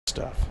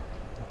stuff.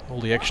 All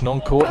the action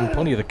on court and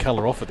plenty of the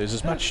colour off it. There's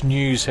as much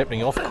news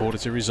happening off court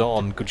as there is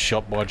on. Good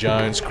shot by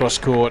Jones, cross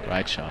court.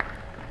 Great shot.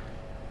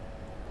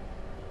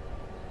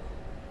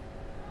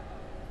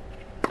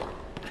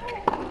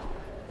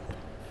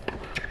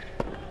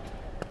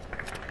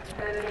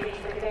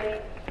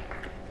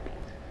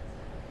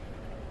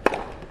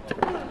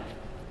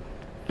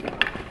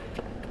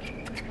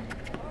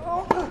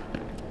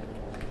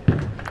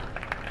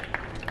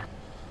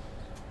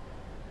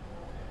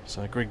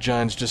 So Greg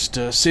Jones just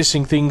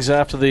assessing things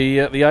after the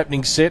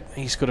opening set.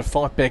 He's got a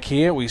fight back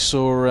here. We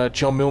saw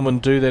John Millman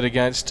do that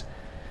against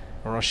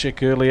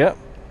Roshek earlier.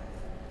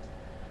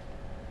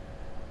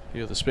 A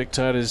few of the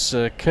spectators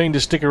keen to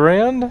stick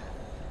around.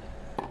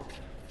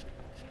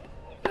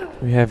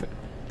 We have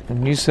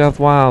New South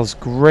Wales,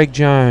 Greg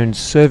Jones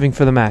serving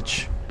for the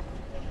match.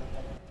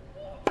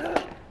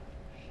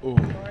 Ooh.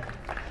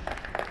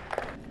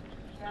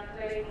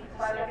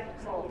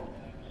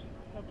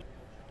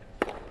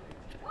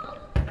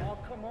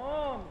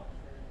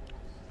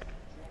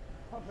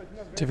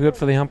 Difficult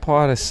for the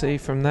umpire to see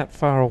from that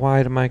far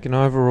away to make an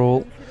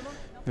overall.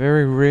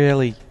 Very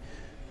rarely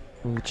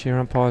will the chair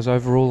umpires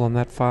overrule on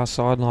that far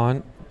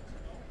sideline.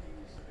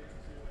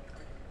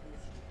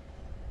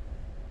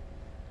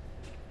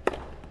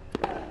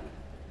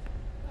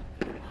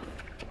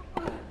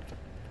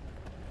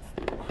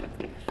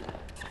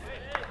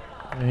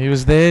 He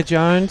was there,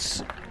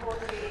 Jones.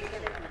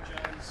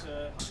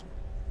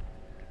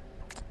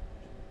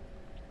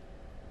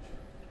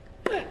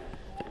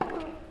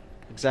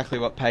 Exactly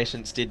what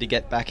Patience did to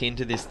get back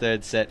into this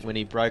third set when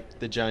he broke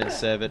the Jones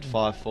serve at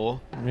 5-4.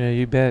 Yeah,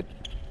 you bet.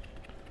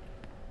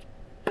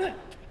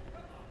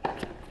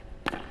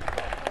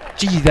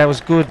 Gee, that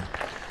was good,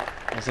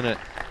 Wasn't it?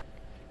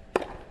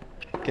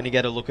 Can you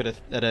get a look at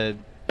a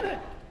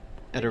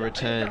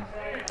return?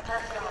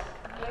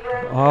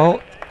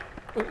 well,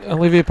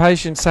 Olivier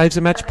Patience saves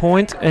a match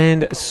point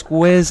and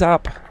squares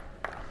up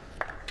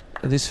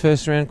this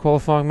first round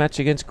qualifying match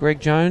against Greg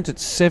Jones.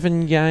 It's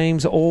 7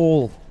 games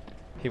all.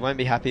 He won't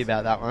be happy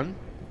about that one.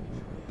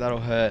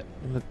 That'll hurt.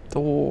 The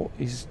door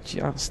is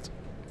just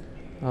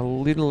a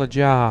little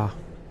ajar.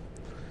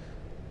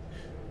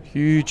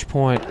 Huge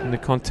point in the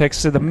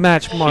context of the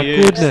match. My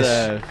Huge goodness.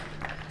 serve.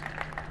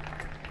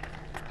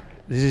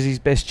 This is his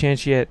best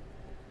chance yet.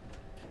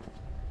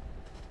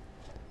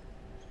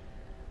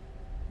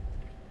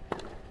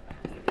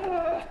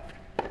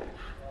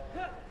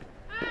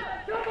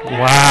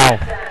 Wow.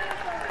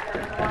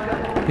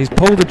 He's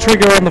pulled the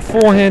trigger on the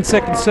forehand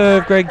second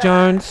serve, Greg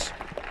Jones.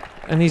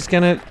 And he's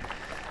going to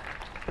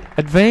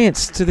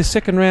advance to the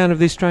second round of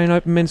the Australian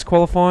Open men's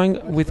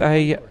qualifying with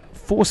a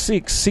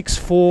 4-6,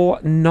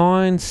 6-4,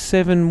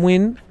 9-7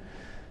 win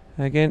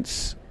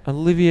against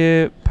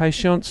Olivier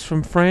Patience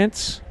from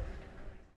France.